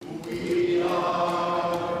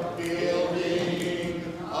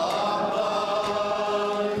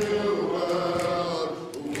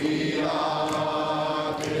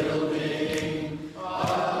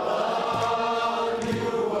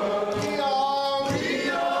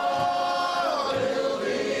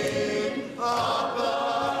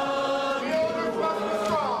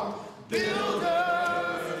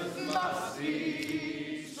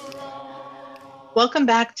Welcome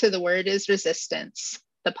back to The Word is Resistance,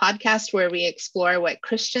 the podcast where we explore what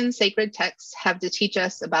Christian sacred texts have to teach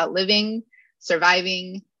us about living,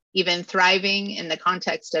 surviving, even thriving in the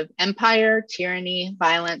context of empire, tyranny,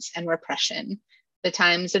 violence, and repression, the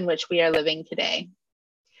times in which we are living today.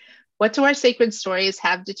 What do our sacred stories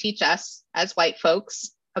have to teach us as white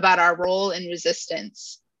folks about our role in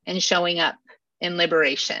resistance and showing up in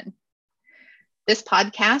liberation? This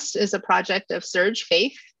podcast is a project of Surge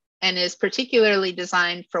Faith and is particularly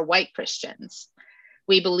designed for white Christians.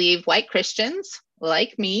 We believe white Christians,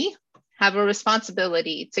 like me, have a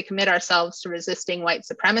responsibility to commit ourselves to resisting white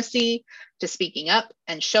supremacy, to speaking up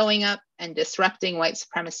and showing up and disrupting white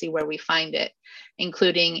supremacy where we find it,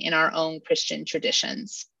 including in our own Christian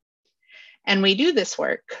traditions. And we do this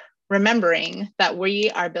work remembering that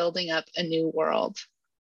we are building up a new world.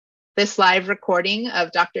 This live recording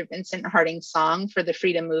of Dr. Vincent Harding's song for the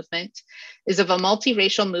Freedom Movement is of a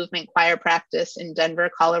multiracial movement choir practice in Denver,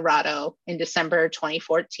 Colorado in December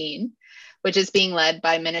 2014, which is being led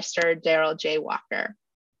by Minister Daryl J. Walker.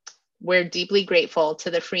 We're deeply grateful to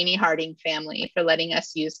the Freeney Harding family for letting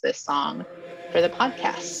us use this song for the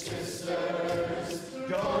podcast.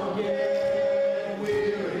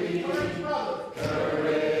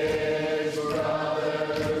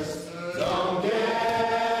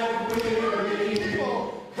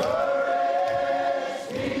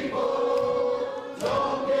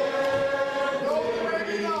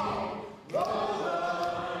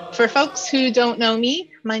 For folks who don't know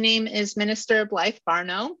me, my name is Minister Blythe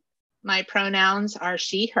Barno. My pronouns are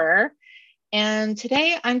she, her, and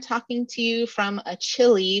today I'm talking to you from a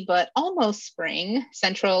chilly but almost spring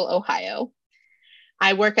Central Ohio.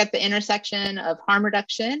 I work at the intersection of harm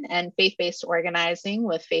reduction and faith-based organizing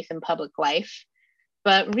with faith in public life.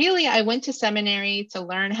 But really, I went to seminary to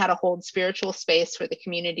learn how to hold spiritual space for the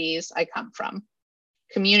communities I come from.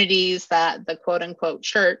 Communities that the quote-unquote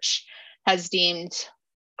church has deemed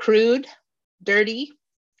crude, dirty,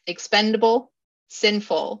 expendable,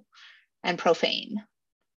 sinful, and profane.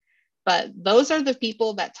 But those are the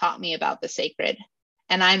people that taught me about the sacred,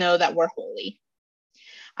 and I know that we're holy.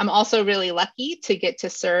 I'm also really lucky to get to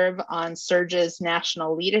serve on Surge's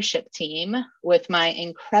national leadership team with my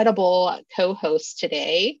incredible co-host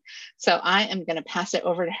today. So I am going to pass it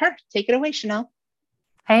over to her. Take it away, Chanel.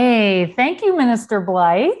 Hey, thank you, Minister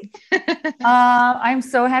Blythe. I'm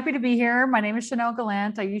so happy to be here. My name is Chanel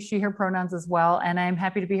Gallant. I use she, her pronouns as well. And I'm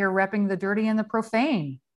happy to be here repping the dirty and the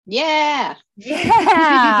profane. Yeah.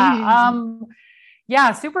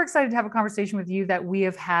 Yeah. Super excited to have a conversation with you that we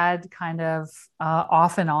have had kind of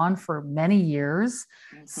off and on for many years.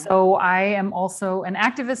 Mm-hmm. So I am also an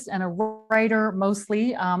activist and a writer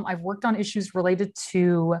mostly. I've worked on issues related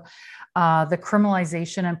to the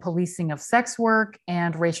criminalization and policing of sex work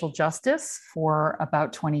and racial justice for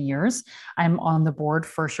about 20 years. I'm on the board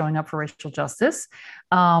for Showing Up for Racial Justice.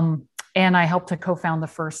 And I helped to co-found the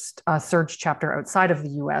first Surge chapter outside of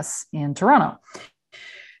the US in Toronto.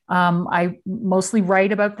 I mostly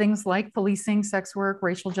write about things like policing, sex work,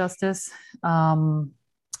 racial justice,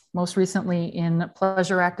 most recently in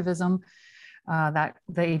pleasure activism, the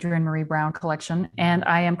Adrienne Marie Brown collection. And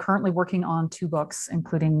I am currently working on 2 books,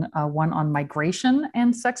 including one on migration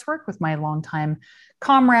and sex work with my longtime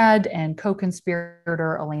comrade and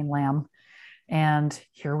co-conspirator, Elaine Lamb. And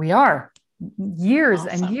here we are, years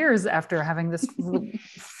and years after having this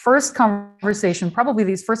first conversation, probably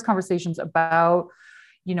these first conversations about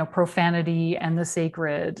profanity and the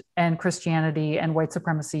sacred and Christianity and white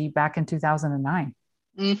supremacy back in 2009.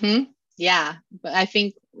 Mm-hmm. Yeah. But I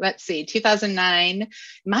think, let's see, 2009,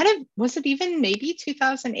 was it even maybe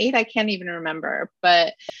 2008? I can't even remember,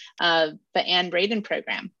 but the Ann Braden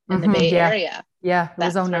program in the Bay Area. Yeah. It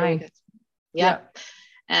was 2009. Yep.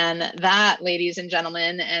 And that, ladies and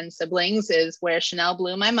gentlemen and siblings, is where Chanel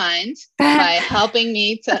blew my mind by helping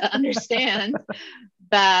me to understand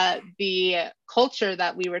that the culture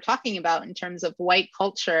that we were talking about in terms of white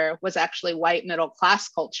culture was actually white middle class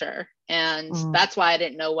culture. And that's why I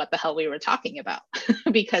didn't know what the hell we were talking about,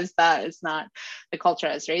 because that is not the culture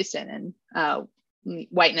I was raised in. And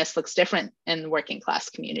whiteness looks different in working class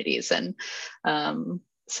communities. And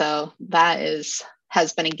so that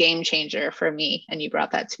has been a game changer for me. And you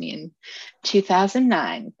brought that to me in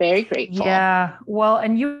 2009. Very grateful. Yeah. Well,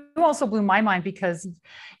 and you also blew my mind because,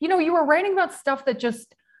 you were writing about stuff that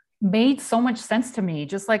just made so much sense to me,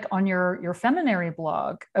 just like on your feminary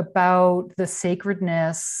blog about the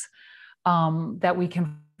sacredness that we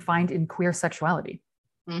can find in queer sexuality.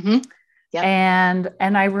 Mm-hmm. Yep.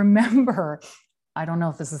 And I remember, I don't know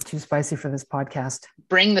if this is too spicy for this podcast.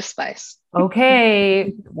 Bring the spice.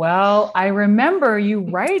 Okay. Well, I remember you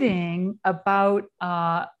writing about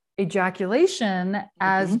ejaculation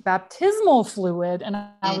as Mm-hmm. baptismal fluid. And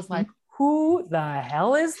I was Mm-hmm. like, who the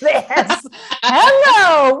hell is this?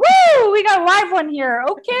 Hello. Woo! We got a live one here.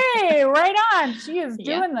 Okay, right on. She is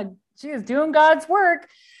doing God's work.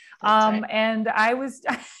 Right. And I was,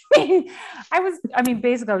 basically I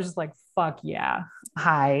was just like, fuck yeah.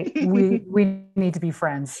 Hi, we need to be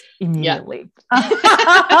friends immediately.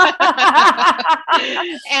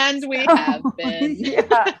 And we have been.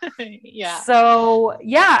 Yeah. So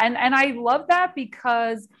yeah, and I love that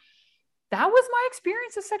because that was my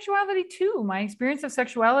experience of sexuality too. My experience of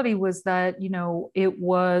sexuality was that,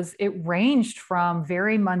 it ranged from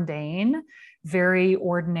very mundane, very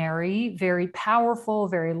ordinary, very powerful,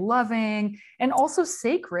 very loving, and also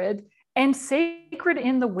sacred, and sacred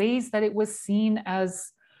in the ways that it was seen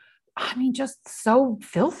as, just so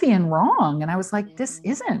filthy and wrong. And I was like, this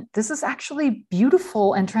is actually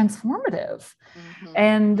beautiful and transformative. Mm-hmm.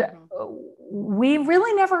 And we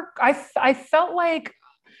really never, I felt like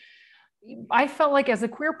as a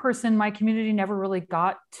queer person, my community never really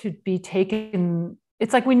got to be taken.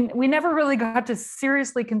 It's like we never really got to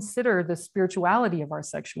seriously consider the spirituality of our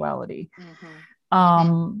sexuality.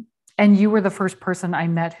 And you were the first person I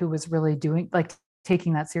met who was really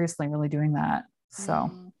taking that seriously, really doing that. So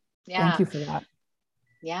thank you for that.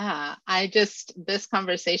 Yeah, this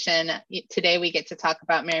conversation today, we get to talk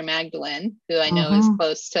about Mary Magdalene, who I know is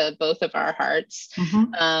close to both of our hearts.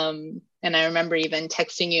 And I remember even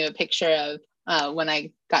texting you a picture of when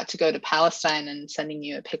I got to go to Palestine and sending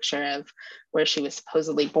you a picture of where she was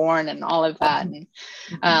supposedly born and all of that.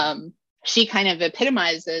 And she kind of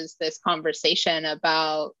epitomizes this conversation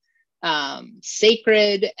about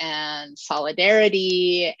sacred and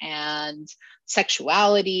solidarity and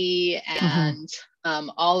sexuality and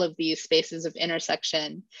all of these spaces of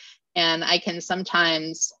intersection. And I can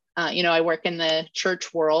sometimes, I work in the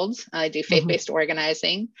church world. I do faith-based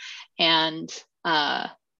organizing. And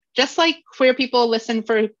just like queer people listen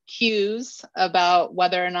for cues about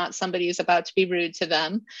whether or not somebody is about to be rude to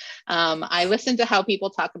them, I listen to how people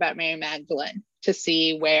talk about Mary Magdalene to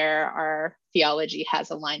see where our theology has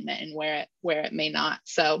alignment and where it may not.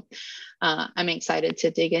 So I'm excited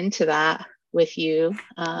to dig into that with you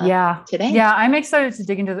today. Yeah, I'm excited to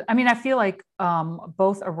dig into I feel like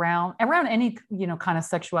both around any kind of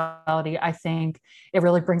sexuality, I think it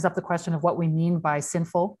really brings up the question of what we mean by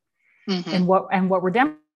sinful and what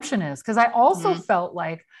redemption is. Because I also felt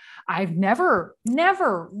like I've never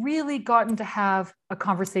really gotten to have a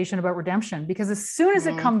conversation about redemption, because as soon as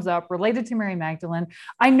it comes up related to Mary Magdalene,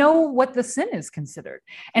 I know what the sin is considered,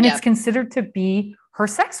 and it's considered to be her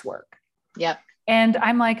sex work. Yep. And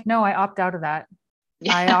I'm like, no, I opt out of that.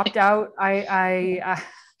 I opt out. I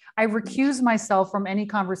recuse myself from any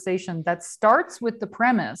conversation that starts with the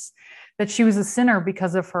premise that she was a sinner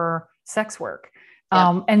because of her sex work.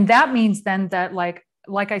 And that means then that, like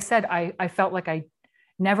I said, I felt like I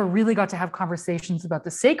never really got to have conversations about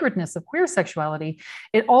the sacredness of queer sexuality.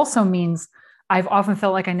 It also means I've often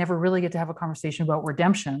felt like I never really get to have a conversation about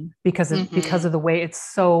redemption because of the way it's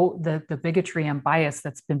so the bigotry and bias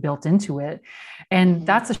that's been built into it. And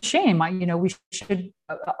that's a shame. We should,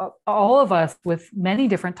 all of us with many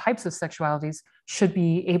different types of sexualities should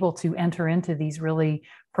be able to enter into these really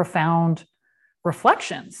profound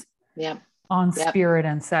reflections on spirit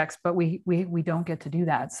and sex, but we don't get to do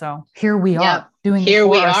that. So here we are doing it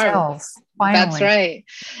for ourselves. Finally. That's right.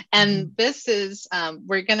 And this is,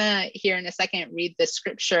 we're going to here in a second read the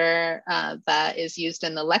scripture that is used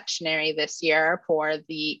in the lectionary this year for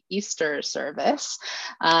the Easter service.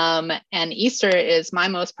 And Easter is my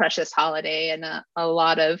most precious holiday, and a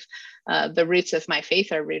lot of the roots of my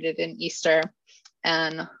faith are rooted in Easter.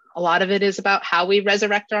 And a lot of it is about how we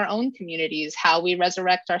resurrect our own communities, how we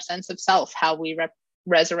resurrect our sense of self, how we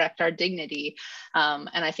resurrect our dignity. And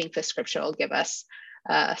I think the scripture will give us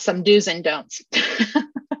some do's and don'ts.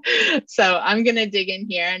 So I'm going to dig in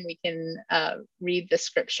here and we can read the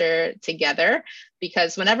scripture together,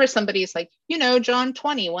 because whenever somebody's like, John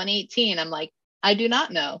 20:1-18, I'm like, I do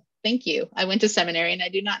not know. Thank you. I went to seminary and I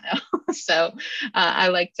do not know. So I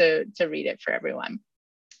like to read it for everyone.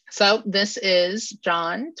 So this is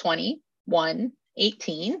John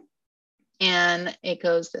 20:1-18, and it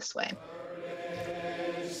goes this way.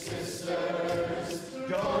 Courage, sisters,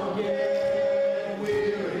 don't get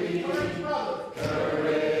weary.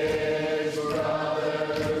 Courage,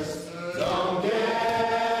 brothers, don't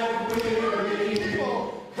get weary.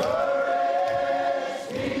 Courage,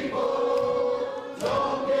 people,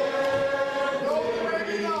 don't get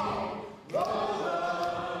weary.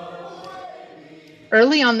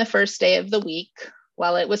 Early on the first day of the week,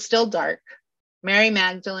 while it was still dark, Mary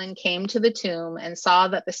Magdalene came to the tomb and saw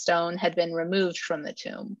that the stone had been removed from the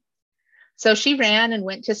tomb. So she ran and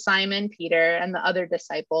went to Simon Peter and the other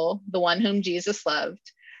disciple, the one whom Jesus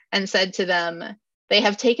loved, and said to them, "They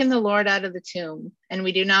have taken the Lord out of the tomb, and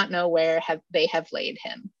we do not know where they have laid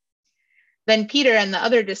him." Then Peter and the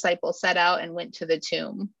other disciple set out and went to the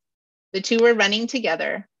tomb. The two were running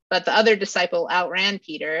together, but the other disciple outran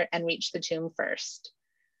Peter and reached the tomb first.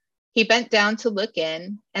 He bent down to look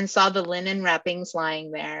in and saw the linen wrappings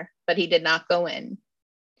lying there, but he did not go in.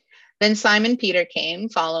 Then Simon Peter came,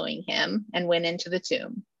 following him, and went into the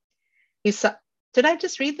tomb. Did I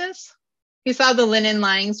just read this? He saw the linen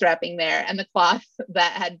linings wrapping there and the cloth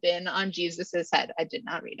that had been on Jesus's head. I did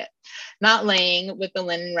not read it. Not laying with the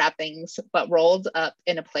linen wrappings, but rolled up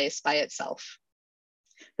in a place by itself.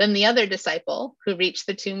 Then the other disciple, who reached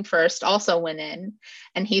the tomb first, also went in,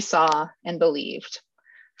 and he saw and believed.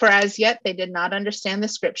 For as yet they did not understand the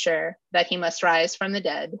scripture that he must rise from the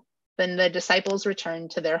dead. Then the disciples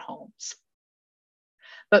returned to their homes.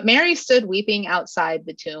 But Mary stood weeping outside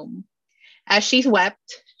the tomb. As she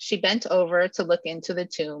wept, she bent over to look into the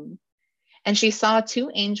tomb, and she saw two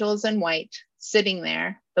angels in white sitting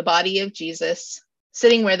there, the body of Jesus,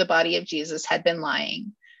 sitting where the body of Jesus had been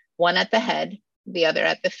lying, one at the head, the other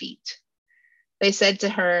at the feet. They said to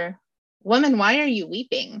her, "Woman, why are you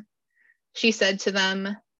weeping?" She said to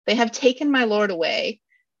them, "They have taken my Lord away,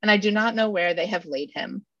 and I do not know where they have laid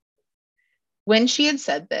him." When she had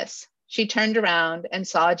said this, she turned around and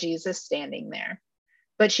saw Jesus standing there,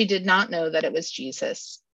 but she did not know that it was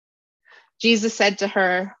Jesus. Jesus said to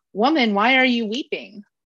her, "Woman, why are you weeping?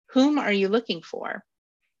 Whom are you looking for?"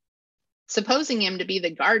 Supposing him to be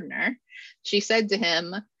the gardener, she said to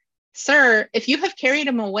him, "Sir, if you have carried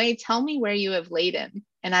him away, tell me where you have laid him,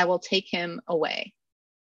 and I will take him away."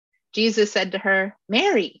 Jesus said to her,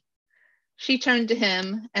 "Mary." She turned to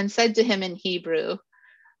him and said to him in Hebrew,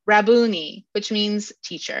 "Rabboni," which means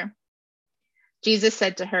teacher. Jesus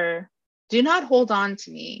said to her, "Do not hold on to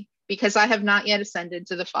me, because I have not yet ascended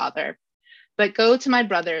to the Father, but go to my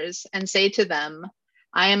brothers and say to them,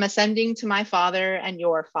 I am ascending to my Father and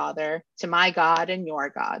your Father, to my God and your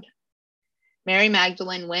God." Mary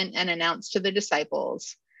Magdalene went and announced to the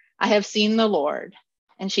disciples, "I have seen the Lord,"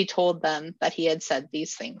 and she told them that he had said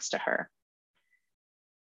these things to her.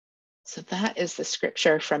 So that is the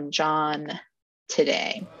scripture from John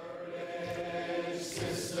today.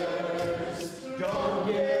 Sisters, don't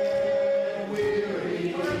get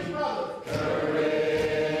weary.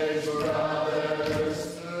 Courage,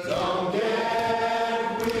 brothers, don't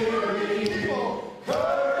get weary.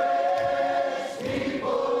 Courage,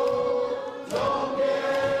 people, don't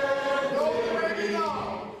get weary.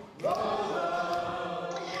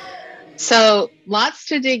 So lots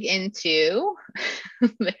to dig into.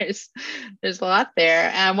 there's a lot there.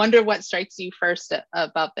 And I wonder what strikes you first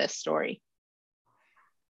about this story.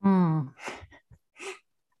 I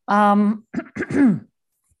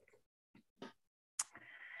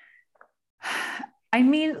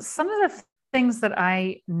mean, some of the things that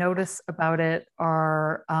I notice about it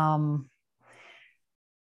are,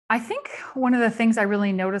 I think one of the things I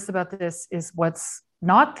really notice about this is what's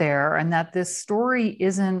not there, and that this story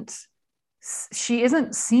she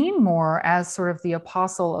isn't seen more as sort of the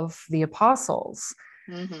apostle of the apostles.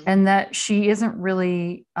 Mm-hmm. And that she isn't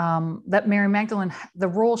really, that Mary Magdalene, the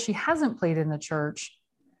role she hasn't played in the church,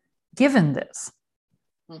 given this,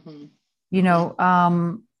 mm-hmm. you know,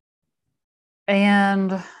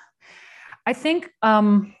 and I think,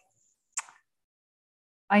 I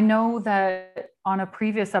know that on a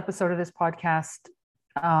previous episode of this podcast,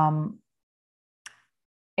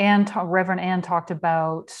 Reverend Anne talked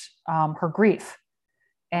about her grief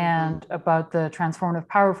and mm-hmm. about the transformative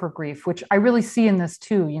power of her grief, which I really see in this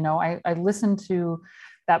too. You know, I listened to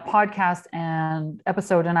that podcast and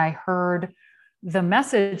episode, and I heard the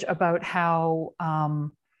message about how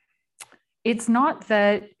it's not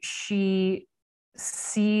that she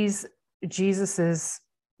sees Jesus's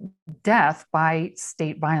death by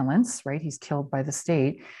state violence, right? He's killed by the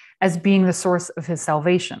state, as being the source of his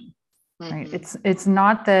salvation. Right. Mm-hmm. It's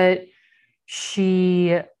not that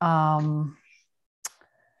she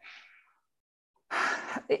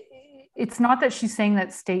it's not that she's saying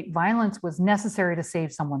that state violence was necessary to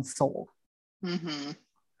save someone's soul. Mm-hmm.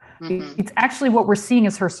 Mm-hmm. It's actually what we're seeing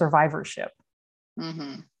is her survivorship,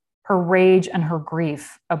 mm-hmm. her rage and her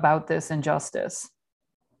grief about this injustice.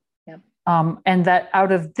 Yep. And that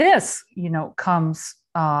out of this, you know, comes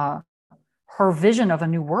her vision of a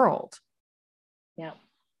new world. Yeah.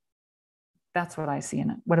 That's what I see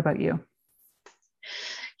in it. What about you?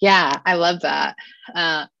 Yeah, I love that.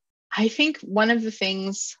 I think one of the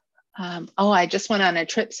things I just went on a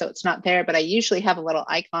trip, so it's not there, but I usually have a little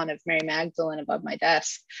icon of Mary Magdalene above my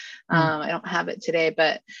desk. I don't have it today,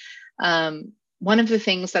 but one of the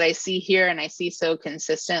things that I see here and I see so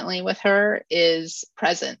consistently with her is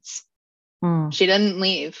presence. She doesn't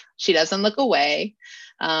leave. She doesn't look away.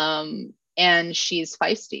 And she's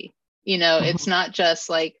feisty. It's not just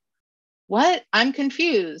like, what? I'm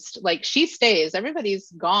confused. Like, she stays. Everybody's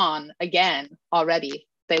gone again already.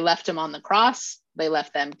 They left him on the cross. They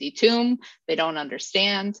left the empty tomb. They don't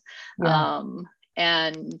understand. Yeah.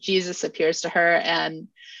 And Jesus appears to her, and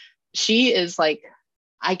she is like,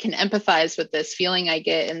 I can empathize with this feeling I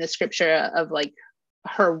get in the scripture of like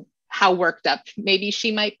her, how worked up maybe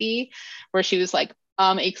she might be, where she was like,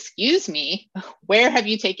 excuse me, where have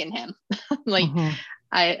you taken him? Like,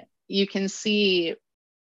 you can see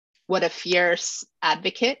what a fierce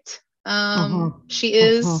advocate she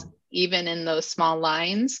is, even in those small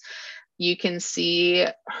lines. You can see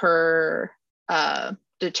her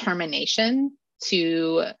determination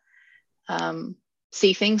to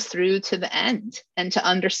see things through to the end and to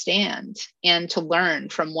understand and to learn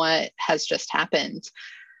from what has just happened.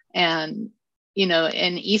 And,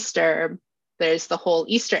 in Easter, there's the whole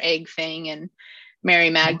Easter egg thing, and Mary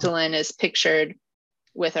Magdalene is pictured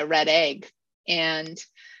with a red egg. And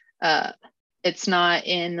it's not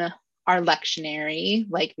in our lectionary,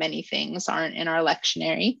 like many things aren't in our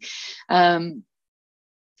lectionary. And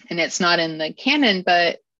it's not in the canon,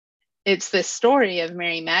 but it's this story of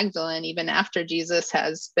Mary Magdalene, even after Jesus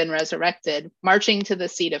has been resurrected, marching to the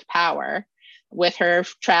seat of power with her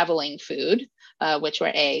traveling food, which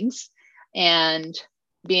were eggs, and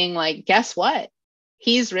being like, guess what?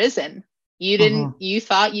 He's risen. You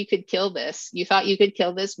thought you could kill this. You thought you could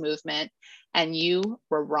kill this movement, and you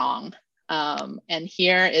were wrong. And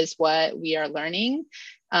here is what we are learning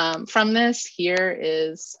from this. Here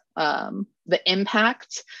is the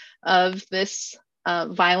impact of this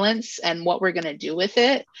violence and what we're going to do with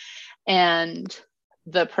it. And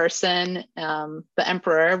the person, the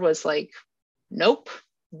emperor, was like, nope,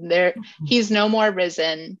 he's no more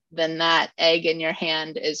risen than that egg in your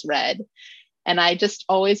hand is red. And I just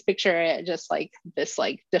always picture it just like this,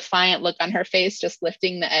 like, defiant look on her face, just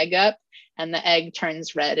lifting the egg up, and the egg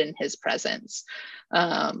turns red in his presence.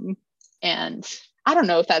 And I don't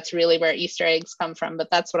know if that's really where Easter eggs come from, but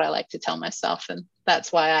that's what I like to tell myself. And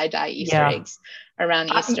that's why I dye Easter eggs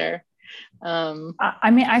around Easter.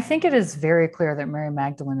 I think it is very clear that Mary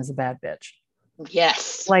Magdalene is a bad bitch.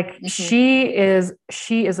 Yes. Like she is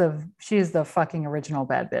the fucking original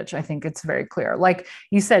bad bitch. I think it's very clear. Like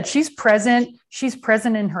you said, she's present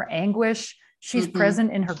in her anguish. She's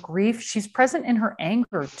present in her grief. She's present in her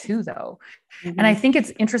anger too, though. And I think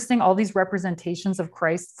it's interesting, all these representations of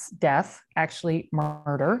Christ's death, actually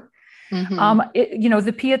murder.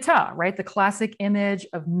 The Pietà, right? The classic image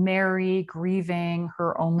of Mary grieving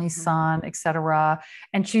her only son, etc.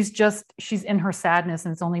 And she's in her sadness,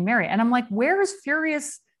 and it's only Mary. And I'm like, where's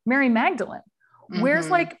furious Mary Magdalene? Where's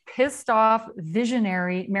like pissed off,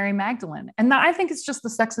 visionary Mary Magdalene? And I think it's just the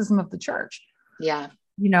sexism of the church. Yeah.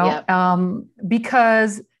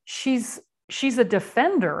 Because she's a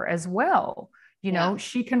defender as well.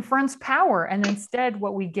 She confronts power. And instead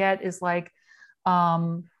what we get is like,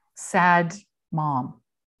 sad mom.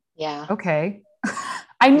 Yeah. Okay.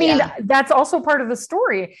 I mean, that's also part of the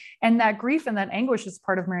story. And that grief and that anguish is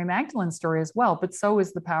part of Mary Magdalene's story as well. But so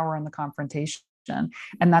is the power and the confrontation. And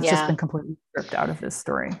that's just been completely stripped out of this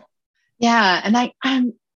story. Yeah. And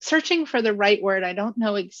I'm searching for the right word. I don't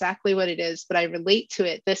know exactly what it is, but I relate to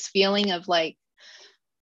it. This feeling of like,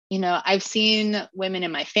 I've seen women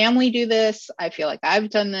in my family do this. I feel like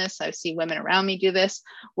I've done this. I've seen women around me do this,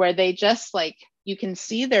 where they just like, you can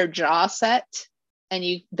see their jaw set, and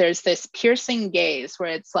there's this piercing gaze where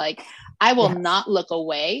it's like, I will not look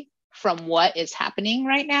away from what is happening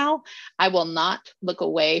right now. I will not look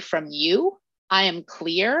away from you. I am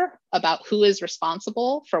clear about who is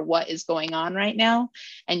responsible for what is going on right now,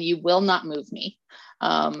 and you will not move me.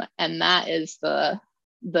 And that is the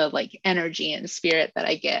like energy and spirit that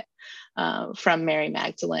I get from Mary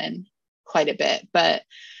Magdalene quite a bit. But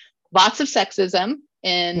lots of sexism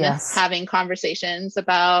in having conversations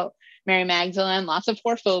about Mary Magdalene, lots of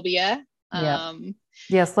whorephobia.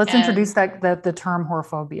 Yes, let's introduce the term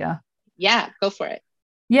whorephobia. Yeah, go for it.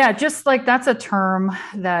 Yeah, just like that's a term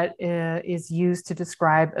that is used to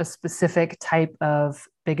describe a specific type of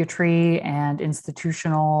bigotry and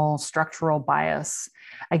institutional structural bias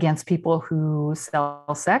against people who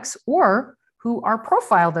sell sex or who are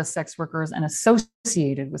profiled as sex workers and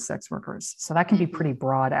associated with sex workers. So that can be pretty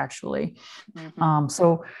broad, actually.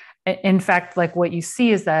 So In fact, like what you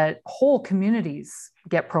see is that whole communities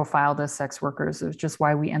get profiled as sex workers. It's just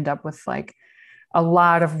why we end up with like a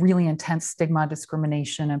lot of really intense stigma,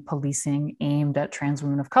 discrimination, and policing aimed at trans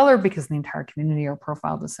women of color, because the entire community are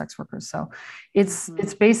profiled as sex workers. So it's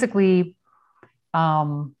basically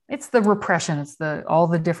it's the repression. It's all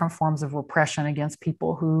the different forms of repression against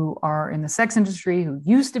people who are in the sex industry, who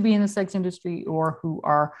used to be in the sex industry, or who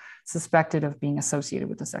are suspected of being associated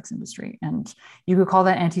with the sex industry. And you could call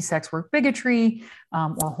that anti-sex work bigotry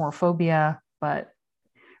or whorephobia, but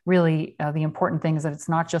really the important thing is that it's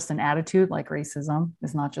not just an attitude. Like racism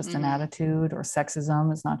is not just an attitude, or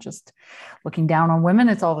sexism is not just looking down on women.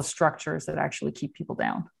 It's all the structures that actually keep people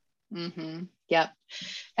down. Yep.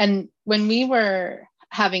 And when we were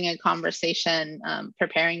having a conversation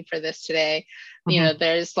preparing for this today, you know,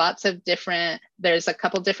 there's a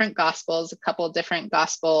couple different gospels, a couple different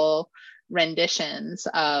gospel renditions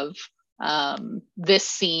of this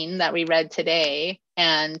scene that we read today.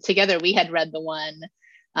 And together we had read the one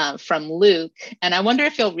from Luke. And I wonder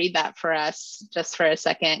if you'll read that for us just for a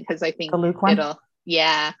second, because I think the Luke one?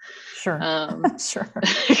 Yeah. Sure. Sure.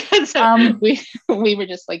 We were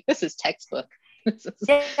just like, this is textbook.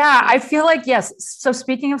 Yeah, I feel like, yes. So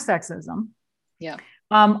speaking of sexism, yeah,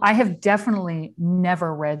 I have definitely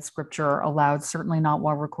never read scripture aloud, certainly not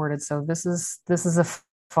while recorded. So this is a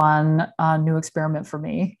fun new experiment for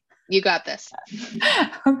me. You got this.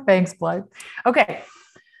 Thanks, Blythe. Okay.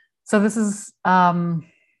 So this is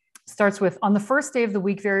starts with, on the first day of the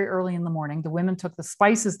week, very early in the morning, the women took the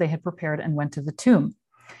spices they had prepared and went to the tomb.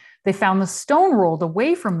 They found the stone rolled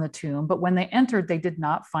away from the tomb, but when they entered, they did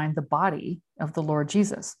not find the body of the Lord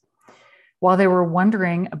Jesus. While they were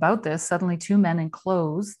wondering about this, suddenly two men in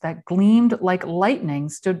clothes that gleamed like lightning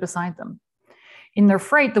stood beside them. In their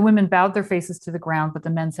fright, the women bowed their faces to the ground, but the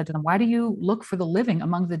men said to them, "Why do you look for the living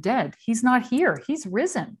among the dead? He's not here. He's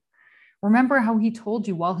risen. Remember how he told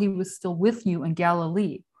you while he was still with you in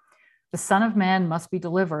Galilee. The Son of Man must be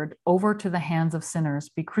delivered over to the hands of sinners,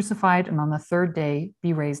 be crucified, and on the third day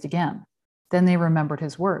be raised again." Then they remembered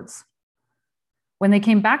his words. When they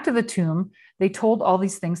came back to the tomb, they told all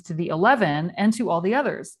these things to the 11 and to all the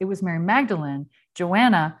others. It was Mary Magdalene,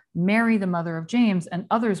 Joanna, Mary, the mother of James, and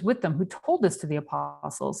others with them who told this to the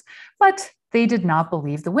apostles. But they did not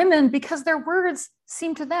believe the women because their words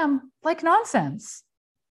seemed to them like nonsense.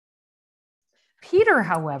 Peter,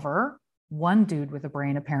 however, one dude with a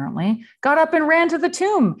brain apparently, got up and ran to the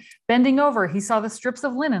tomb. Bending over, he saw the strips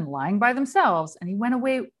of linen lying by themselves, and he went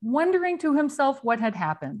away wondering to himself what had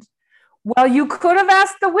happened. Well, you could have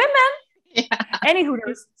asked the women. Yeah.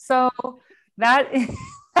 Anywho, so that is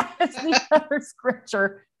the other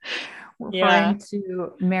scripture referring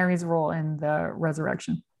to Mary's role in the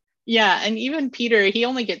resurrection. Yeah, and even Peter, he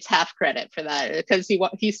only gets half credit for that because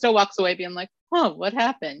he still walks away being like, "Oh, what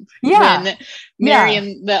happened?" Yeah, when Mary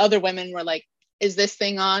and the other women were like, "Is this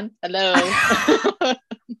thing on? Hello."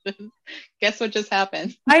 Guess what just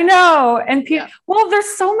happened? I know. And well,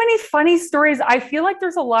 there's so many funny stories. I feel like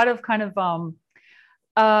there's a lot of kind of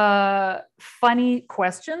funny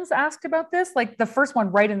questions asked about this. Like the first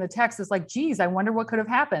one right in the text is like, "Geez, I wonder what could have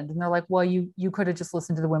happened." And they're like, "Well, you could have just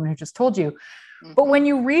listened to the women who just told you." But when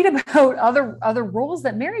you read about other roles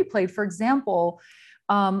that Mary played, for example,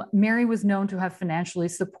 Mary was known to have financially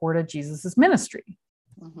supported Jesus's ministry,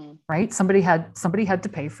 right? Somebody had to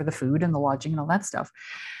pay for the food and the lodging and all that stuff.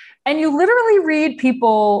 And you literally read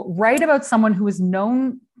people write about someone who was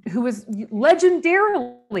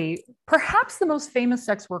legendarily, perhaps the most famous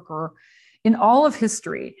sex worker in all of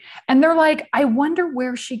history. And they're like, "I wonder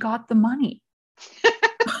where she got the money."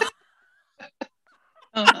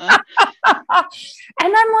 And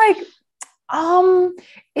I'm like,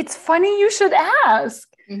 it's funny you should ask,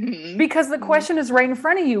 because the question is right in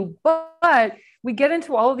front of you. But we get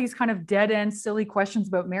into all of these kind of dead end, silly questions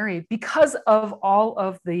about Mary because of all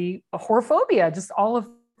of the whorephobia, just all of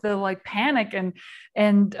the like panic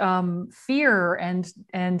and fear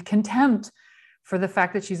and contempt for the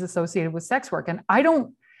fact that she's associated with sex work. And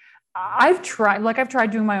I've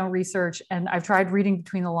tried doing my own research, and I've tried reading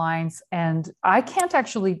between the lines, and I can't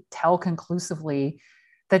actually tell conclusively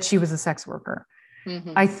that she was a sex worker.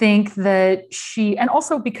 I think that and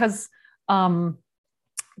also because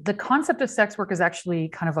the concept of sex work is actually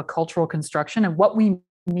kind of a cultural construction, and what we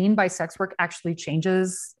mean by sex work actually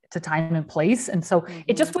changes to time and place. And so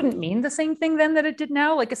it just wouldn't mean the same thing then that it did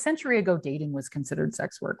now. Like a century ago, dating was considered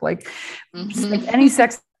sex work. Like any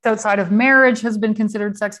sex outside of marriage has been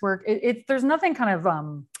considered sex work. There's nothing kind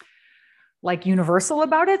of like universal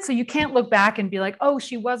about it. So you can't look back and be like, "Oh,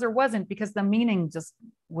 she was or wasn't," because the meaning just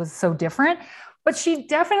was so different. But she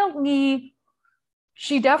definitely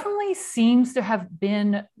She definitely seems to have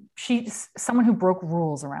been, she's someone who broke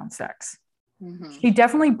rules around sex. Mm-hmm. She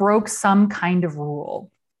definitely broke some kind of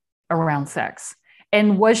rule around sex.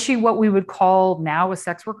 And was she what we would call now a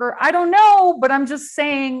sex worker? I don't know, but I'm just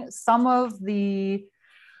saying some of the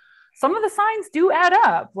signs do add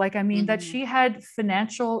up. Like, I mean, that she had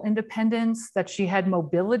financial independence, that she had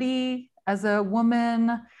mobility as a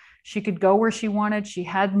woman. She could go where she wanted. She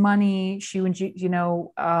had money.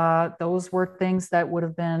 Those were things that would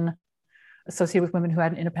have been associated with women who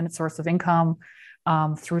had an independent source of income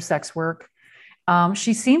through sex work.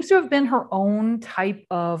 She seems to have been her own type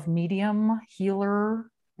of medium, healer,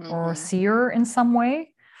 or seer in some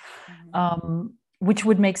way, which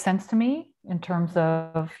would make sense to me in terms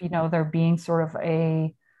of, there being sort of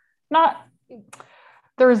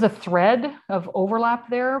there is a thread of overlap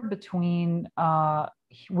there between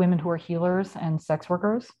women who are healers and sex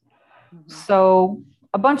workers. So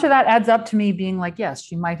a bunch of that adds up to me being like, yes,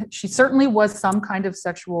 she certainly was some kind of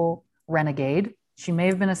sexual renegade. She may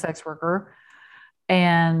have been a sex worker.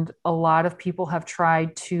 And a lot of people have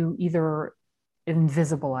tried to either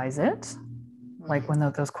invisibilize it, like when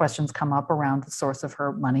those questions come up around the source of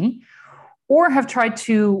her money, or have tried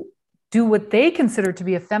to do what they consider to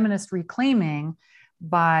be a feminist reclaiming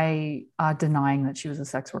by denying that she was a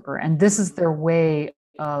sex worker. And this is their way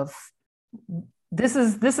of, this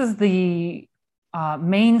is the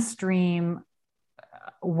mainstream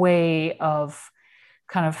way of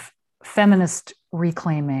kind of feminist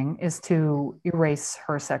reclaiming, is to erase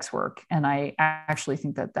her sex work. And I actually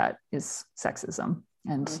think that is sexism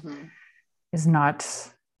and is not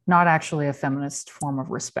actually a feminist form of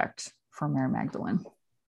respect for Mary Magdalene.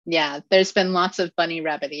 Yeah, there's been lots of bunny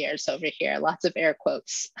rabbit ears over here, lots of air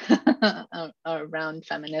quotes around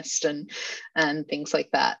feminist and things like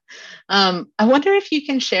that. I wonder if you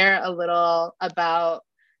can share a little about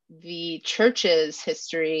the church's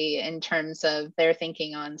history in terms of their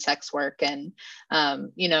thinking on sex work. And,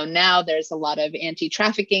 now there's a lot of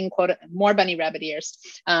anti-trafficking, more bunny rabbit ears,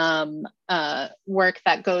 work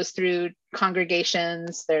that goes through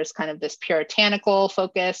congregations. There's kind of this puritanical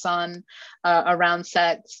focus on around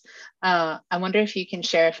sex. I wonder if you can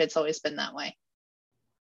share if it's always been that way.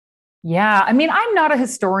 Yeah, I mean, I'm not a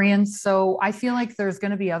historian, so I feel like there's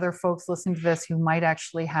going to be other folks listening to this who might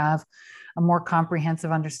actually have a more comprehensive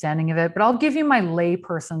understanding of it, but I'll give you my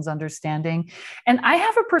layperson's understanding. And I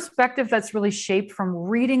have a perspective that's really shaped from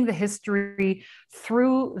reading the history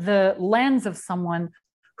through the lens of someone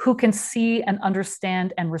who can see and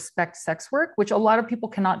understand and respect sex work, which a lot of people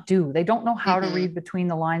cannot do. They don't know how to read between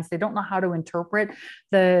the lines. They don't know how to interpret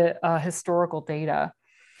the historical data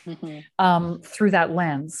through that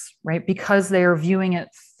lens, right? Because they are viewing it,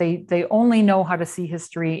 they only know how to see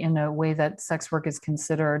history in a way that sex work is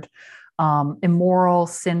considered immoral,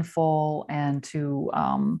 sinful, and to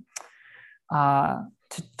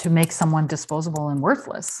make someone disposable and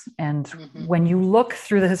worthless. And when you look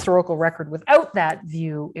through the historical record without that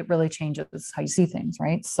view, it really changes how you see things,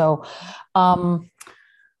 right? So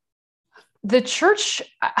the church,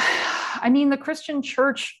 the Christian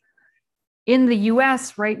church in the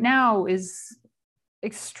US right now is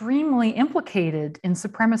extremely implicated in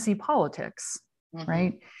supremacy politics,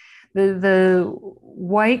 right? The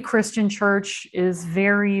white Christian church is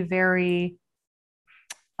very, very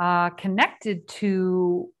connected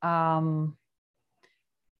to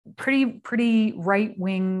pretty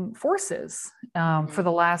right-wing forces for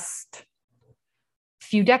the last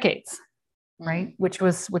few decades, right? Which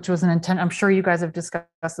was an intent. I'm sure you guys have discussed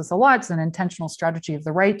this a lot. It's an intentional strategy of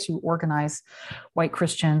the right to organize white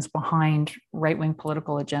Christians behind right-wing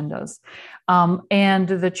political agendas. And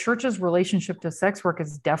the church's relationship to sex work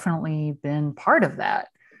has definitely been part of that.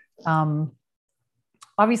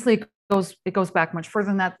 Obviously, it goes back much further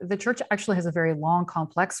than that. The church actually has a very long,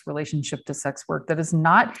 complex relationship to sex work that is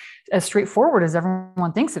not as straightforward as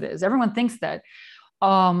everyone thinks it is. Everyone thinks that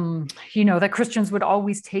that Christians would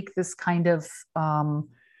always take this kind of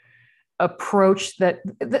approach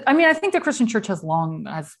I think the Christian church has long,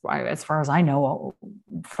 as far as I know,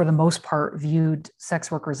 for the most part, viewed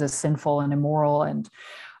sex workers as sinful and immoral.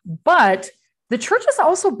 But the church has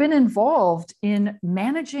also been involved in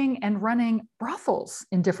managing and running brothels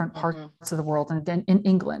in different parts of the world and in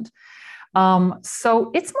England.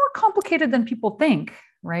 So it's more complicated than people think,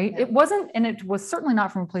 right? Yeah. It wasn't, and it was certainly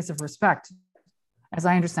not from a place of respect. As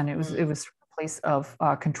I understand it, it was a place of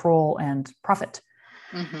control and profit.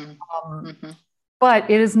 But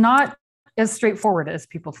it is not as straightforward as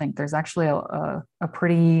people think. There's actually a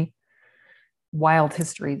pretty wild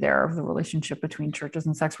history there of the relationship between churches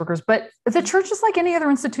and sex workers. But the church is like any other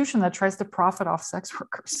institution that tries to profit off sex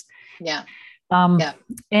workers. Yeah. Yeah.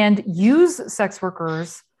 And use sex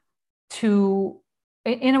workers to,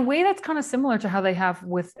 in a way that's kind of similar to how they have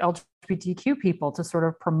with LGBTQ people, to sort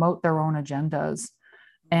of promote their own agendas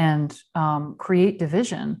and create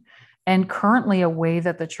division. And currently, a way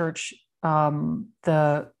that the church, in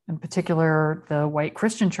particular, the white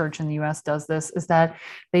Christian church in the US does this, is that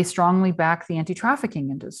they strongly back the anti-trafficking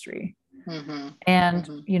industry. Mm-hmm. And,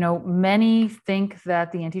 Mm-hmm. you know, many think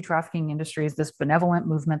that the anti-trafficking industry is this benevolent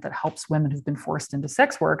movement that helps women who've been forced into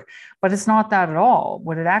sex work, but it's not that at all.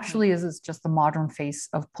 What it actually is just the modern face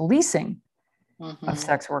of policing of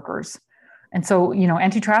sex workers. And so, you know,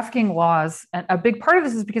 anti-trafficking laws, a big part of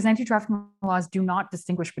this is because anti-trafficking laws do not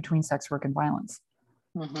distinguish between sex work and violence.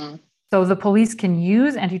 So the police can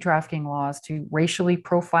use anti-trafficking laws to racially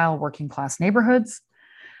profile working class neighborhoods.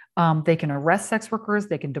 They can arrest sex workers,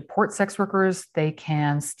 they can deport sex workers, they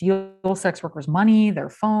can steal sex workers' money, their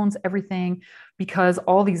phones, everything, because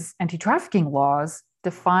all these anti-trafficking laws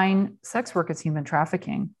define sex work as human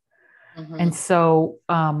trafficking. And so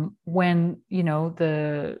when, you know,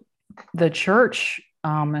 the church,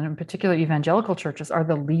 and in particular evangelical churches, are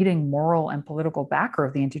the leading moral and political backer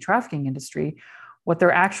of the anti-trafficking industry, what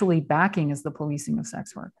they're actually backing is the policing of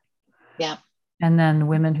sex work. Yeah. And then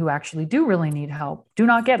women who actually do really need help do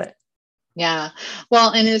not get it. Yeah.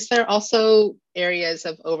 Well, and is there also areas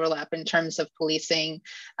of overlap in terms of policing?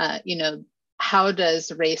 You know, how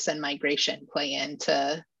does race and migration play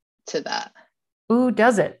into that? Ooh,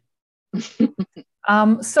 does it?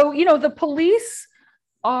 So, you know, the police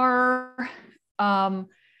are,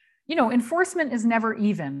 you know, enforcement is never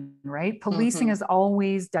even, right? Policing is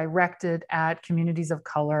always directed at communities of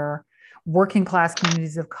color, working class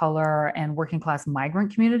communities of color, and working class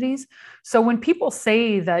migrant communities. So when people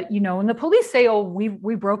say that, you know, and the police say, oh, we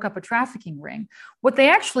broke up a trafficking ring, what they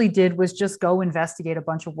actually did was just go investigate a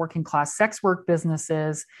bunch of working class sex work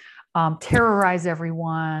businesses, terrorize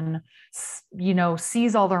everyone, you know,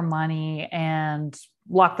 seize all their money and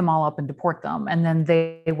lock them all up and deport them. And then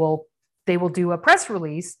they will do a press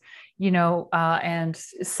release, you know, and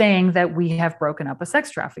saying that we have broken up a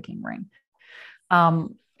sex trafficking ring.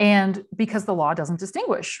 And because the law doesn't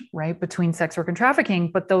distinguish, right, between sex work and trafficking,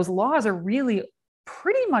 but those laws are really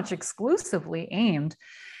pretty much exclusively aimed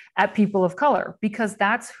at people of color, because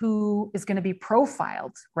that's who is going to be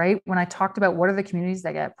profiled, right? When I talked about what are the communities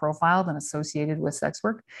that get profiled and associated with sex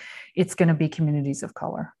work, it's going to be communities of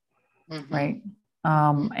color, right?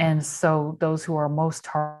 And so those who are most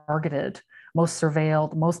targeted, most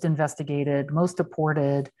surveilled, most investigated, most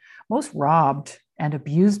deported, most robbed and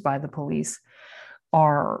abused by the police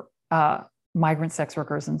are migrant sex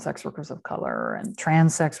workers and sex workers of color and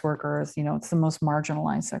trans sex workers. You know, it's the most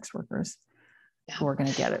marginalized sex workers who are going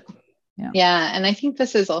to get it. Yeah. And I think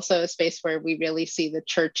this is also a space where we really see the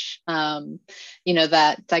church, you know,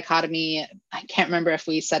 that dichotomy. I can't remember if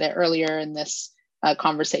we said it earlier in this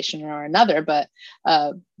conversation or another, but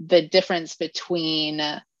the difference between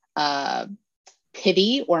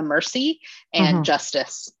pity or mercy and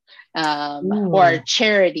justice, or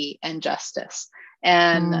charity and justice.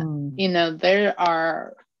 And, you know, there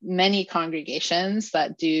are many congregations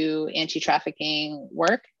that do anti-trafficking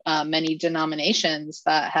work, many denominations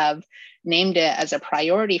that have named it as a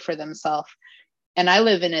priority for themselves. And I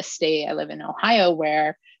live in Ohio,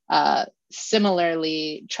 where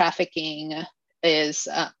similarly trafficking is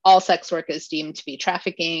all sex work is deemed to be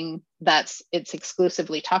trafficking. It's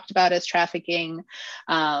exclusively talked about as trafficking.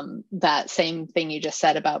 That same thing you just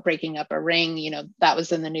said about breaking up a ring, you know, that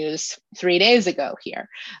was in the news 3 days ago here.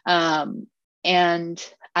 And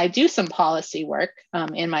I do some policy work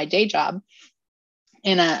in my day job,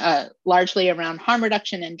 in largely around harm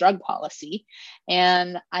reduction and drug policy.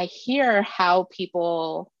 And I hear how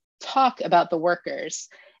people talk about the workers,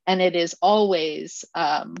 and it is always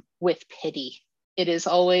with pity. It is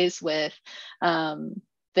always with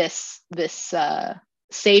this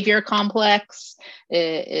savior complex.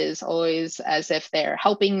 It is always as if they're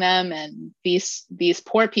helping them, and these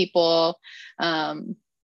poor people,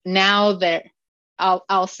 now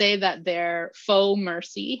I'll say that their faux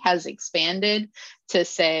mercy has expanded to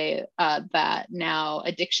say that now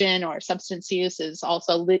addiction or substance use is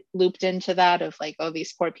also looped into that, of like, oh,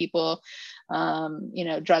 these poor people, you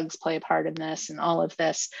know, drugs play a part in this and all of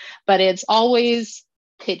this. But it's always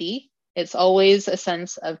pity. It's always a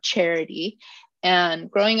sense of charity.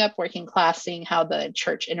 And growing up working class, seeing how the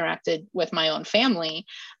church interacted with my own family,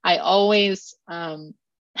 I always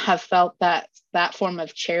have felt that form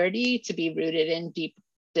of charity to be rooted in deep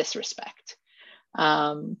disrespect.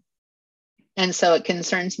 And so it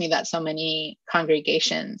concerns me that so many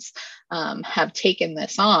congregations have taken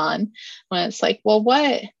this on, when it's like, well,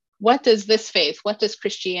 what does this faith, what does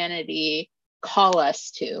Christianity call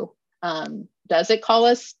us to. Does it call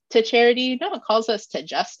us to charity? No, it calls us to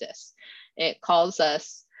justice. It calls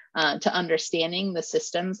us to understanding the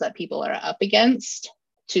systems that people are up against,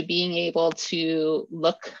 to being able to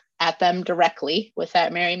look at them directly with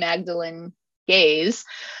that Mary Magdalene gaze,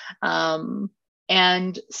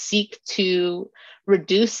 and seek to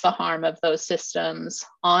reduce the harm of those systems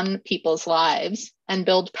on people's lives and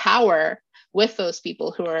build power with those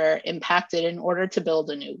people who are impacted in order to build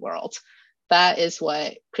a new world. That is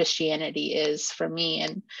what Christianity is for me.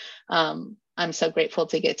 And I'm so grateful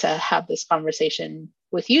to get to have this conversation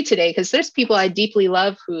with you today, because there's people I deeply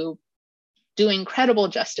love who do incredible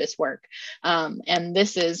justice work. And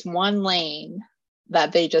this is one lane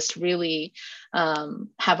that they just really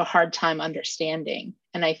have a hard time understanding.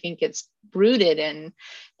 And I think it's rooted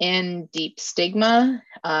in deep stigma.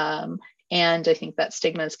 And I think that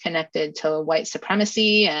stigma is connected to white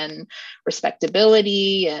supremacy and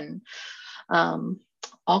respectability and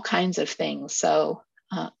all kinds of things. So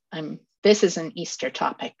this is an Easter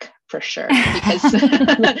topic for sure, because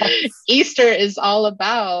Easter is all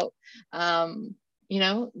about,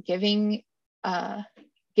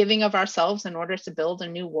 giving of ourselves in order to build a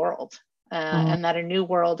new world. And that a new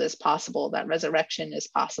world is possible, that resurrection is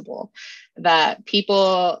possible, that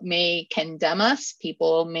people may condemn us,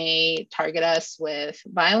 people may target us with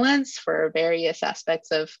violence for various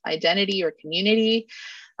aspects of identity or community.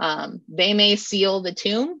 They may seal the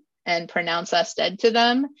tomb and pronounce us dead to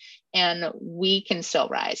them, and we can still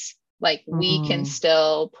rise. Like we can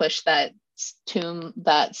still push that stone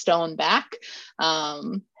back,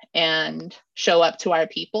 and show up to our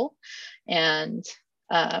people. And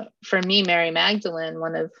for me, Mary Magdalene,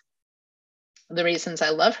 one of the reasons I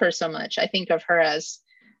love her so much, I think of her as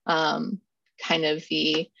kind of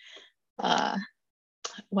the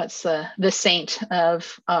saint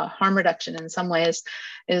of harm reduction in some ways.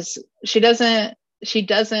 Is she doesn't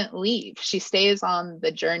leave, she stays on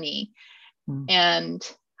the journey. And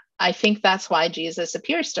I think that's why Jesus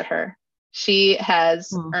appears to her. She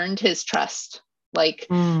has earned his trust. Like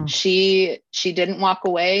she didn't walk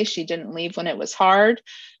away. She didn't leave when it was hard.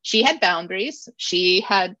 She had boundaries. She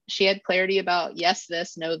had clarity about yes,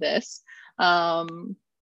 this, no, this. But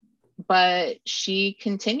she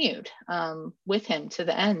continued with him to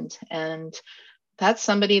the end. And that's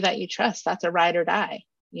somebody that you trust. That's a ride or die,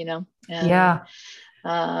 And, yeah.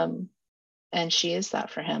 And she is that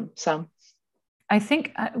for him. So I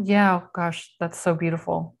think, gosh, that's so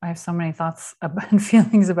beautiful. I have so many thoughts and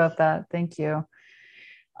feelings about that. Thank you.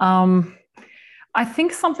 I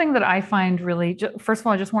think something that I find really, first of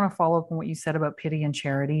all, I just want to follow up on what you said about pity and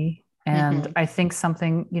charity. And I think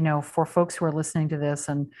something, for folks who are listening to this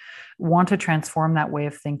and want to transform that way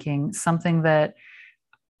of thinking,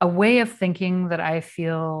 a way of thinking that I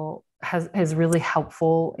feel is really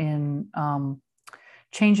helpful in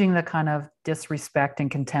changing the kind of disrespect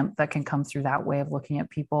and contempt that can come through that way of looking at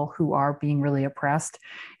people who are being really oppressed,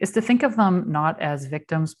 is to think of them not as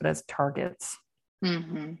victims, but as targets.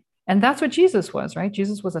 And that's what Jesus was, right?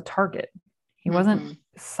 Jesus was a target. He wasn't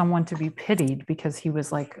someone to be pitied because he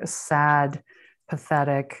was like a sad,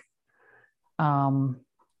 pathetic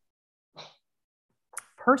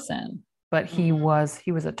person, but he was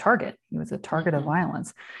a target. He was a target of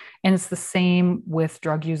violence. And it's the same with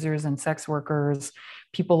drug users and sex workers.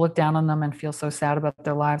 People look down on them and feel so sad about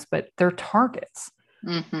their lives, but they're targets.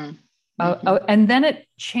 And then it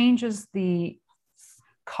changes the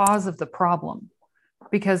cause of the problem,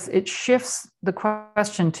 because it shifts the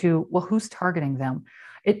question to, well, who's targeting them?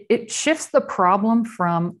 It shifts the problem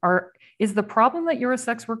from, is the problem that you're a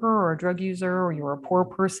sex worker or a drug user, or you're a poor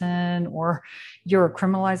person, or you're a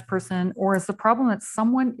criminalized person, or is the problem that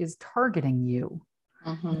someone is targeting you?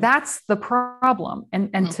 That's the problem.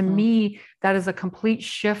 And to me, that is a complete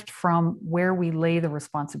shift from where we lay the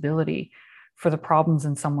responsibility for the problems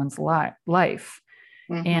in someone's life.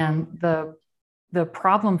 And the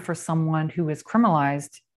problem for someone who is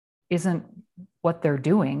criminalized isn't what they're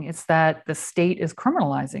doing. It's that the state is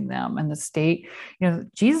criminalizing them. And the state,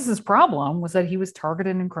 Jesus's problem was that he was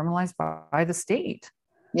targeted and criminalized by the state.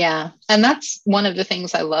 Yeah. And that's one of the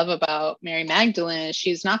things I love about Mary Magdalene, is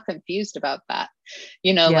she's not confused about that.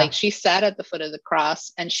 Like she sat at the foot of the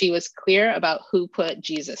cross and she was clear about who put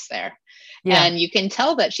Jesus there. Yeah. And you can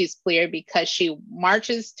tell that she's clear because she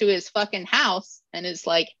marches to his fucking house and is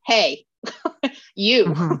like, hey,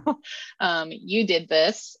 you did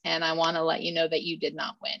this, and I want to let you know that you did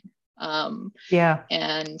not win.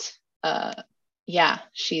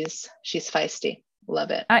 She's feisty.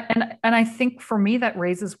 Love it. And I think for me, that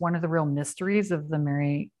raises one of the real mysteries of the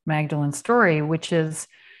Mary Magdalene story, which is,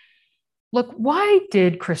 look, why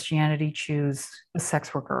did Christianity choose a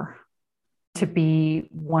sex worker? to be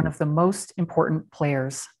one of the most important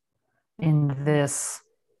players in the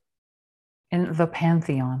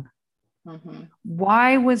pantheon. Mm-hmm.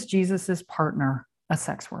 Why was Jesus's partner a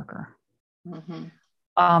sex worker? Mm-hmm.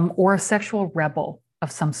 Or a sexual rebel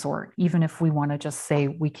of some sort, even if we want to just say,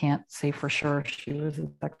 we can't say for sure she was a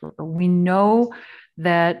sex worker. We know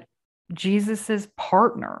that Jesus's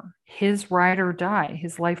partner, his ride or die,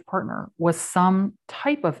 his life partner, was some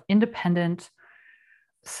type of independent,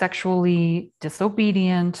 sexually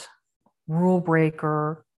disobedient, rule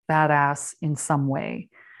breaker, badass in some way.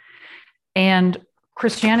 And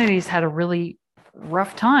Christianity's had a really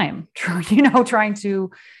rough time, trying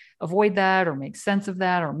to avoid that or make sense of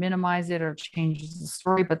that or minimize it or change the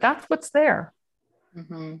story, but that's what's there.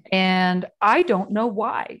 Mm-hmm. And I don't know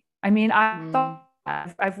why. I mean,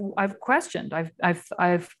 I've questioned,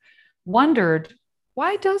 I've wondered,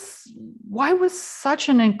 why was such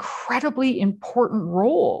an incredibly important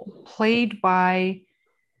role played by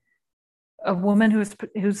a woman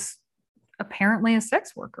who's apparently a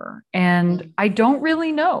sex worker? And I don't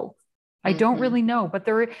really know. I don't really know, but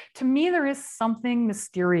to me, there is something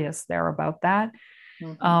mysterious there about that.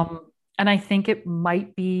 Mm-hmm. And I think it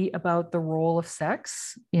might be about the role of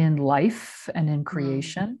sex in life and in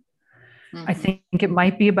creation. Mm-hmm. I think it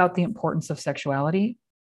might be about the importance of sexuality.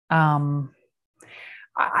 I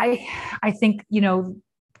think,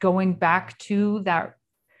 going back to that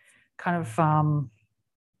kind of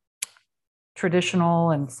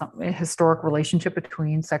traditional and historic relationship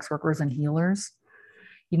between sex workers and healers,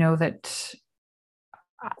 but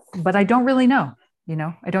I don't really know,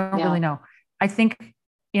 I don't really know. I think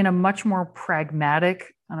in a much more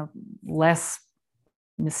pragmatic, less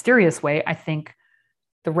mysterious way, I think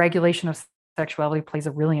the regulation of sexuality plays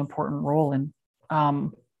a really important role in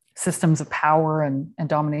systems of power and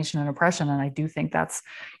domination and oppression. And I do think that's,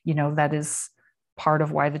 that is part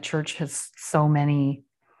of why the church has so many,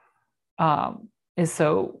 has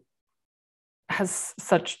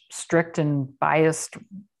such strict and biased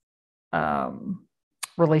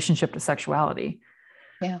relationship to sexuality.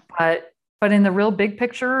 Yeah. But in the real big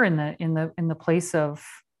picture, in the place of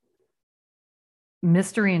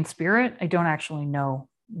mystery and spirit, I don't actually know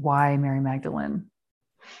why Mary Magdalene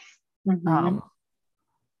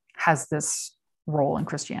has this role in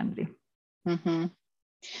Christianity. Mm-hmm.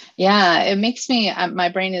 Yeah, it makes me, my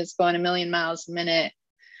brain is going a million miles a minute.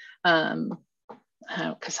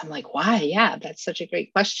 Because I'm like, why? Yeah, that's such a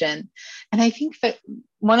great question. And I think that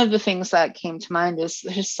one of the things that came to mind is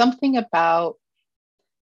there's something about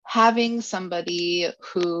having somebody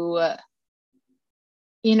who,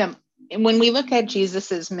 when we look at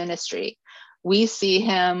Jesus's ministry, we see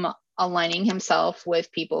him aligning himself with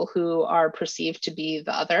people who are perceived to be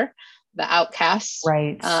the other, the outcasts,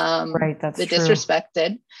 right? That's the true.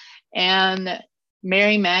 Disrespected. And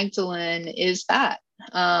Mary Magdalene is that.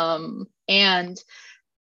 And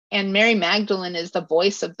Mary Magdalene is the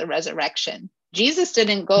voice of the resurrection. Jesus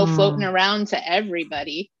didn't go floating around to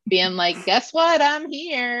everybody being like, guess what? I'm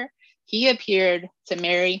here. He appeared to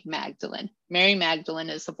Mary Magdalene. Mary Magdalene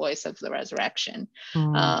is the voice of the resurrection.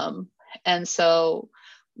 And so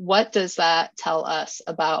what does that tell us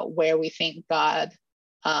about where we think God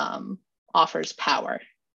offers power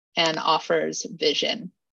and offers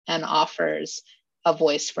vision and offers a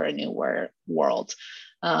voice for a new world?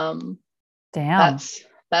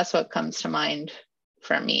 That's what comes to mind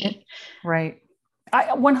for me. Right.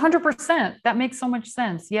 100%. That makes so much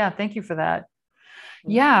sense. Yeah. Thank you for that.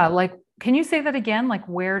 Yeah. Like, can you say that again? Like,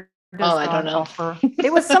 where does God offer?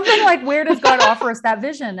 It was something like, where does God offer us that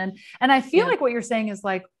vision? And I feel like what you're saying is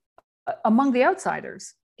like among the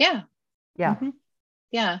outsiders. Yeah. Yeah. Mm-hmm.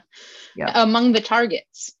 Yeah. Among the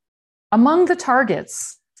targets. Among the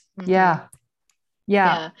targets. Mm-hmm.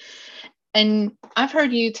 Yeah. And I've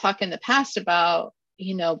heard you talk in the past about,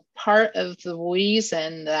 part of the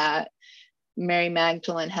reason that Mary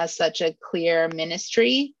Magdalene has such a clear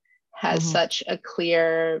ministry, has such a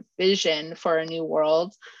clear vision for a new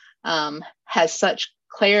world, has such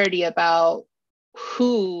clarity about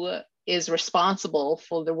who is responsible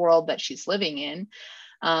for the world that she's living in,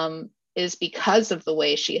 is because of the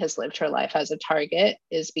way she has lived her life as a target,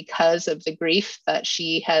 is because of the grief that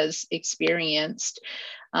she has experienced.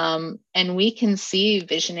 And we can see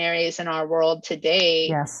visionaries in our world today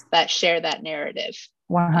that share that narrative.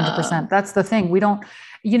 100%. That's the thing. We don't,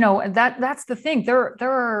 that's the thing. There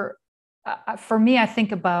are, for me, I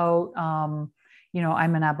think about, I'm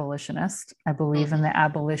an abolitionist. I believe in the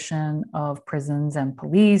abolition of prisons and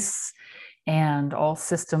police and all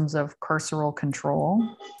systems of carceral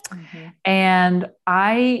control. And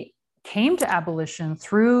I came to abolition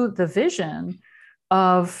through the vision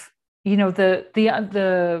of,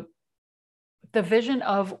 the the vision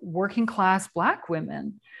of working class Black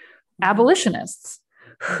women, abolitionists,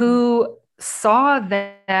 who saw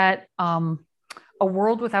that a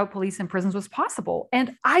world without police and prisons was possible.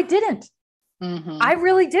 And I didn't. I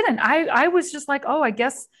really didn't. I was just like, oh, I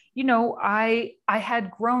guess, I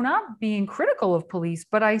had grown up being critical of police,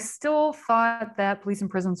 but I still thought that police and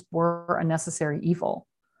prisons were a necessary evil.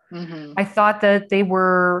 I thought that they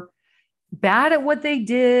were bad at what they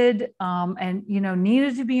did, and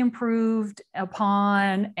needed to be improved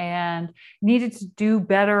upon and needed to do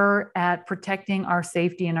better at protecting our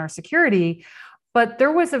safety and our security. But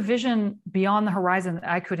there was a vision beyond the horizon that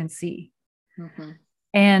I couldn't see.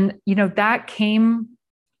 And that came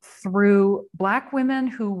through Black women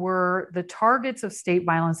who were the targets of state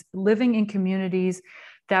violence, living in communities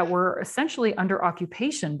that were essentially under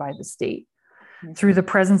occupation by the state through the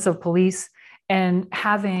presence of police, and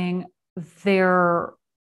having their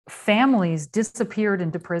families disappeared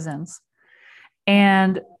into prisons.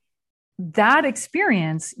 And that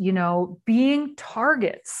experience, being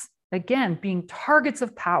targets, again, being targets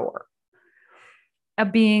of power,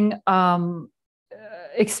 being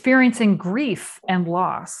experiencing grief and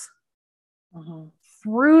loss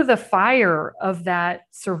through the fire of that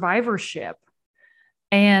survivorship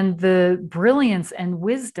and the brilliance and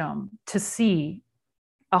wisdom to see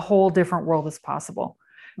a whole different world as possible.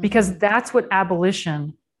 Because that's what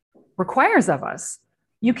abolition requires of us.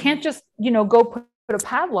 You can't just, go put a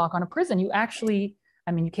padlock on a prison. You actually,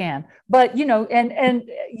 you can, but, and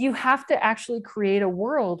you have to actually create a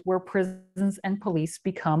world where prisons and police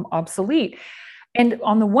become obsolete. And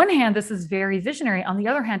on the one hand, this is very visionary. On the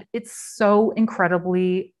other hand, it's so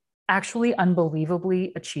incredibly, actually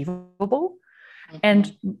unbelievably achievable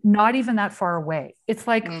and not even that far away. It's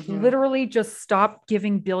like literally just stop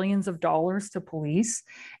giving billions of dollars to police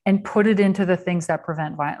and put it into the things that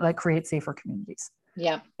prevent violence, like create safer communities.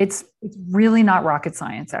 Yeah. It's really not rocket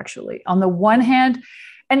science, actually. On the one hand,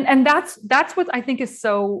 and that's what I think is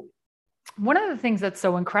so, one of the things that's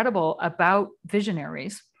so incredible about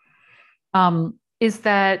visionaries is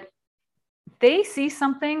that they see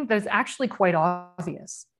something that is actually quite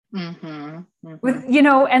obvious. And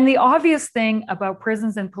the obvious thing about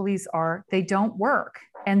prisons and police are they don't work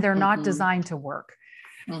and they're not designed to work.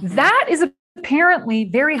 That is apparently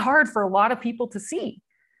very hard for a lot of people to see.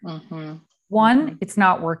 One, it's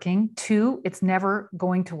not working. Two, it's never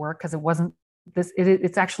going to work because it wasn't this,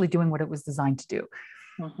 it's actually doing what it was designed to do.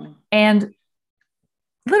 And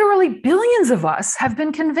literally billions of us have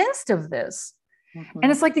been convinced of this.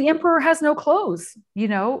 And it's like the emperor has no clothes.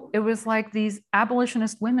 It was like these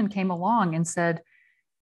abolitionist women came along and said,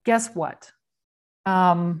 guess what?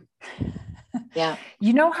 You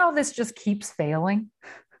know how this just keeps failing?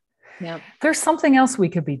 There's something else we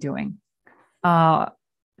could be doing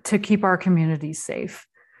to keep our communities safe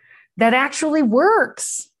that actually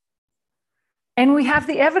works. And we have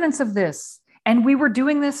the evidence of this. And we were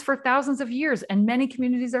doing this for thousands of years, and many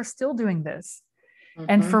communities are still doing this.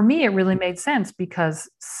 And for me, it really made sense because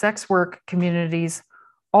sex work communities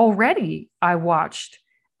already, I watched,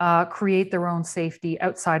 create their own safety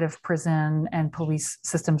outside of prison and police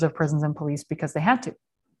systems of prisons and police because they had to.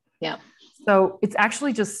 So it's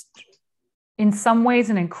actually just, in some ways,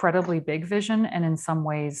 an incredibly big vision, and in some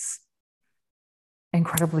ways,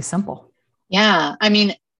 incredibly simple.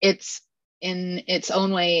 It's in its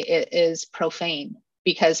own way, it is profane.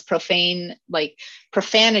 Because profanity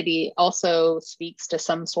also speaks to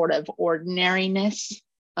some sort of ordinariness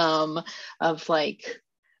of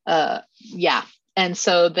And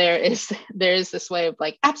so there is this way of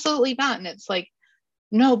like, absolutely not. And it's like,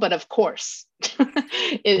 no, but of course.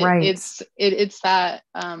 It's that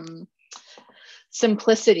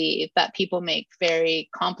simplicity that people make very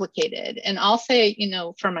complicated. And I'll say,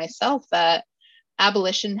 for myself, that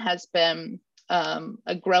abolition has been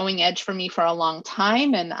a growing edge for me for a long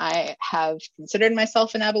time. And I have considered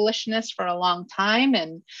myself an abolitionist for a long time.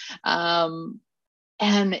 And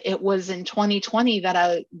it was in 2020 that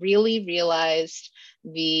I really realized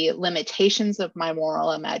the limitations of my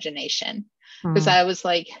moral imagination. Because I was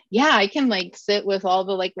like, I can sit with all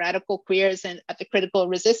the radical queers and at the Critical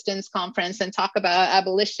Resistance Conference and talk about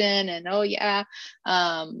abolition and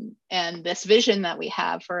and this vision that we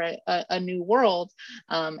have for a new world,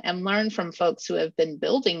 and learn from folks who have been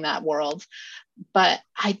building that world. But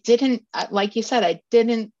I didn't, like you said, I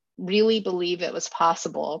didn't really believe it was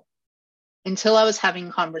possible until I was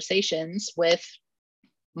having conversations with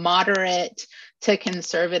moderate to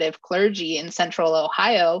conservative clergy in Central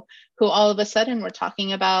Ohio, who all of a sudden were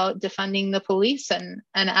talking about defunding the police and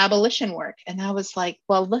abolition work. And I was like,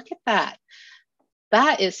 well, look at that.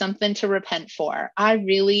 That is something to repent for. I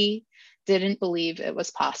really didn't believe it was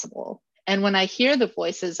possible. And when I hear the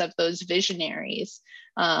voices of those visionaries,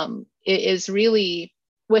 it is really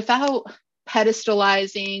without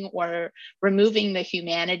pedestalizing or removing the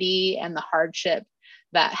humanity and the hardship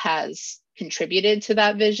that has contributed to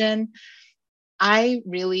that vision. I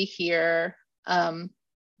really hear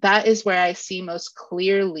that is where I see most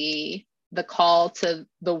clearly the call to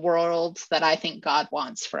the world that I think God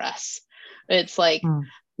wants for us. It's like,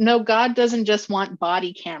 no, God doesn't just want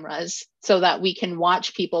body cameras so that we can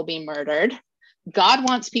watch people be murdered. God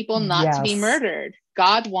wants people not to be murdered.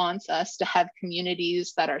 God wants us to have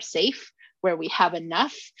communities that are safe, where we have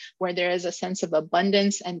enough, where there is a sense of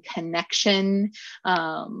abundance and connection.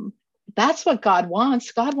 That's what God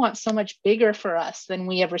wants. God wants so much bigger for us than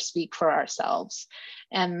we ever speak for ourselves.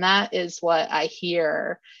 And that is what I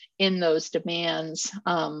hear in those demands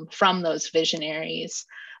from those visionaries.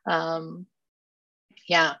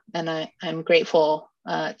 Yeah, and I'm grateful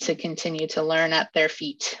to continue to learn at their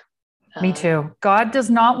feet. Me too. God does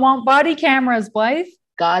not want body cameras, Blythe.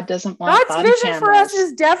 God doesn't want God's body vision cameras. for us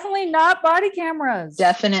is definitely not body cameras.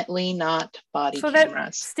 Definitely not body so cameras.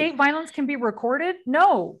 That state violence can be recorded?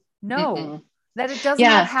 No. Mm-mm. That it does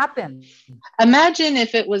not happen. Imagine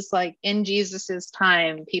if it was like in Jesus's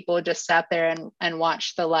time, people just sat there and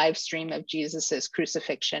watched the live stream of Jesus's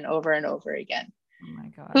crucifixion over and over again. Oh my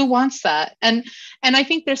God. Who wants that? And I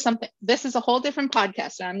think there's something, this is a whole different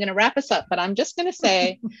podcast, and I'm going to wrap us up, but I'm just going to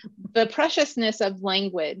say the preciousness of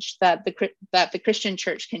language that the Christian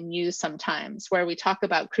church can use sometimes, where we talk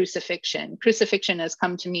about crucifixion. Crucifixion has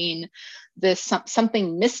come to mean this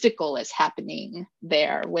something mystical is happening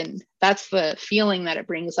there. When that's the feeling that it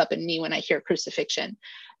brings up in me when I hear crucifixion.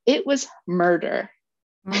 It was murder.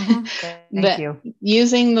 Thank you.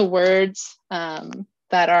 Using the words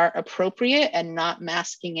that are appropriate and not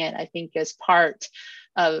masking it, I think, is part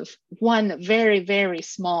of one very, very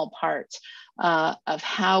small part of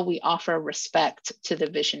how we offer respect to the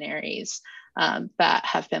visionaries that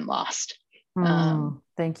have been lost.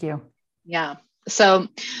 Thank you. Yeah. So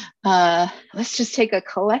let's just take a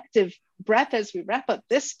collective breath as we wrap up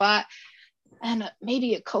this spot, and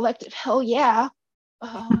maybe a collective hell yeah.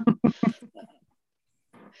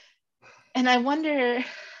 And I wonder,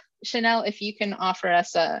 Chanel, if you can offer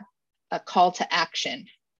us a call to action.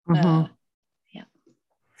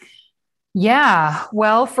 Yeah.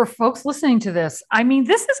 Well, for folks listening to this, I mean,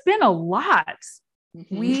 this has been a lot.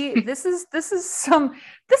 This is some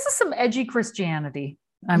edgy Christianity.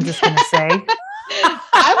 I'm just going to say.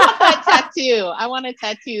 I want that tattoo. I want a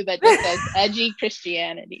tattoo that just says edgy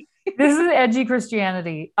Christianity. This is edgy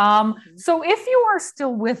Christianity. So if you are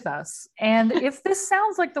still with us, and if this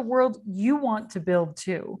sounds like the world you want to build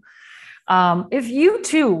too, if you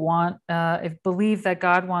too believe that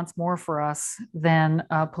God wants more for us than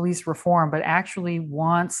police reform, but actually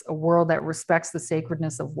wants a world that respects the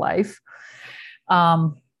sacredness of life,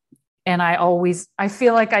 and I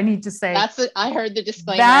feel like I need to say I heard the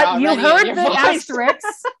disclaimer that you heard the voice.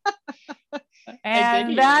 Asterisks,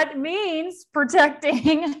 and that means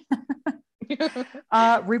protecting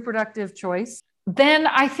reproductive choice. Then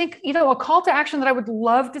I think, a call to action that I would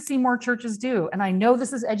love to see more churches do. And I know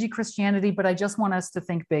this is edgy Christianity, but I just want us to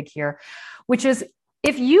think big here, which is,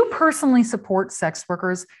 if you personally support sex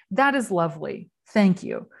workers, that is lovely. Thank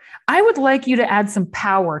you. I would like you to add some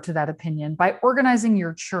power to that opinion by organizing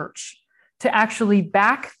your church to actually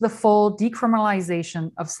back the full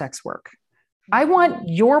decriminalization of sex work. I want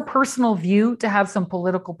your personal view to have some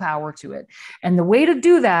political power to it. And the way to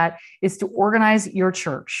do that is to organize your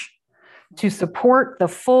church to support the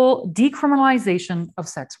full decriminalization of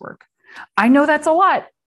sex work. I know that's a lot.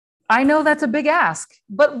 I know that's a big ask,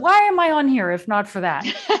 but why am I on here if not for that?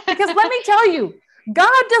 Because let me tell you,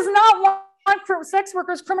 God does not want sex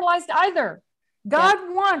workers criminalized either. God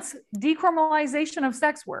wants decriminalization of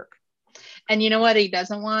sex work. And you know what he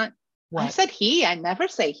doesn't want? What? I said he. I never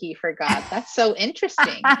say he for God. That's so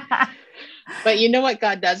interesting. But you know what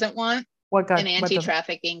God doesn't want? What God? An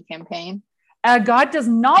anti-trafficking campaign. God does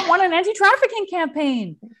not want an anti-trafficking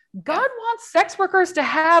campaign. God wants sex workers to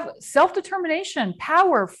have self-determination,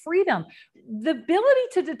 power, freedom, the ability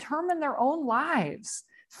to determine their own lives,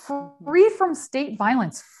 free from state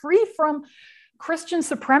violence, free from Christian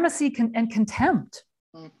supremacy and contempt.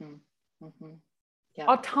 Yep.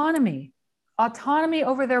 Autonomy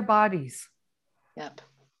over their bodies. Yep.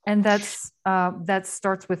 And that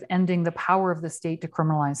starts with ending the power of the state to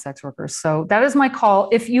criminalize sex workers. So that is my call.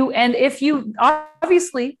 If you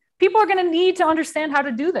obviously, people are going to need to understand how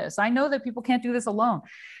to do this. I know that people can't do this alone.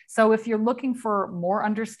 So if you're looking for more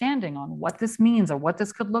understanding on what this means or what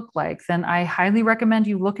this could look like, then I highly recommend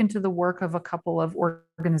you look into the work of a couple of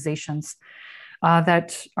organizations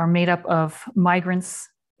that are made up of migrants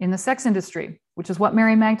in the sex industry, which is what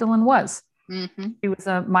Mary Magdalene was. Mm-hmm. She was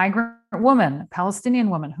a migrant woman, a Palestinian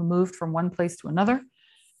woman who moved from one place to another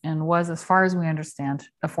and was, as far as we understand,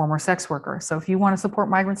 a former sex worker. So if you want to support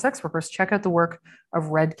migrant sex workers, check out the work of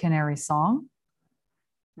Red Canary Song.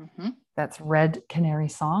 Mm-hmm. That's Red Canary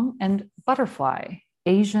Song, and Butterfly,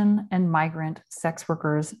 Asian and Migrant Sex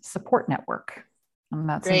Workers Support Network. And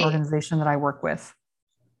that's Great. an organization that I work with.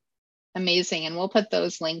 Amazing. And we'll put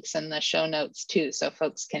those links in the show notes too, so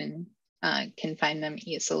folks can find them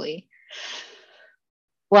easily.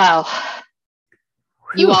 Wow.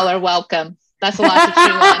 You all are welcome. That's a lot to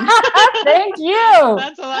chew on. Thank you.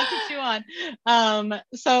 That's a lot to chew on.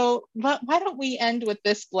 So why don't we end with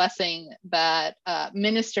this blessing that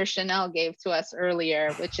Minister Chanel gave to us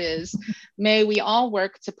earlier, which is, may we all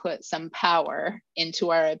work to put some power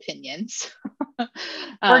into our opinions.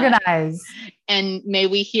 Organize. And may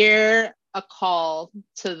we hear a call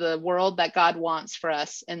to the world that God wants for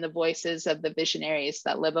us in the voices of the visionaries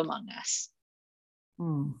that live among us.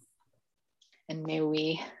 Hmm. And may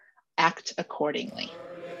we act accordingly.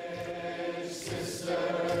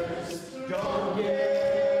 Sisters, don't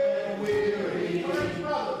get weary.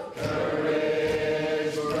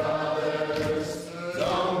 Courage, brothers,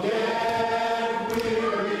 don't get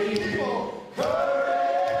weary.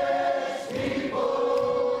 Courage,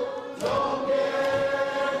 people, don't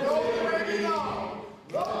get weary.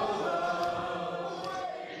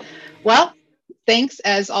 Well, thanks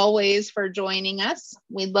as always for joining us.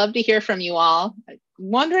 We'd love to hear from you all.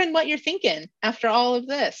 Wondering what you're thinking after all of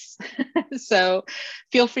this. So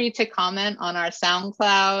feel free to comment on our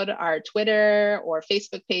SoundCloud, our Twitter or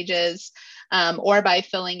Facebook pages, or by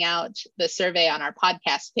filling out the survey on our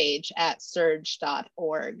podcast page at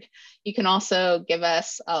surge.org. You can also give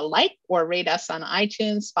us a like or rate us on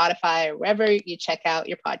iTunes, Spotify, or wherever you check out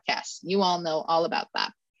your podcasts. You all know all about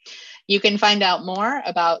that. You can find out more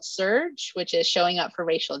about Surge, which is showing up for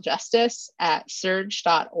racial justice, at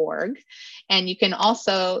surge.org. And you can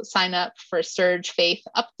also sign up for Surge Faith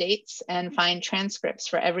updates and find transcripts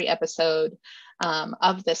for every episode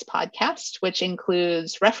of this podcast, which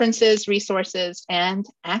includes references, resources, and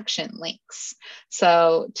action links.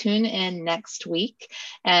 So tune in next week.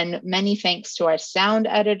 And many thanks to our sound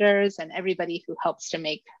editors and everybody who helps to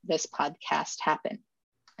make this podcast happen.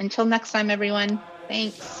 Until next time, everyone,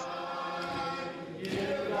 thanks.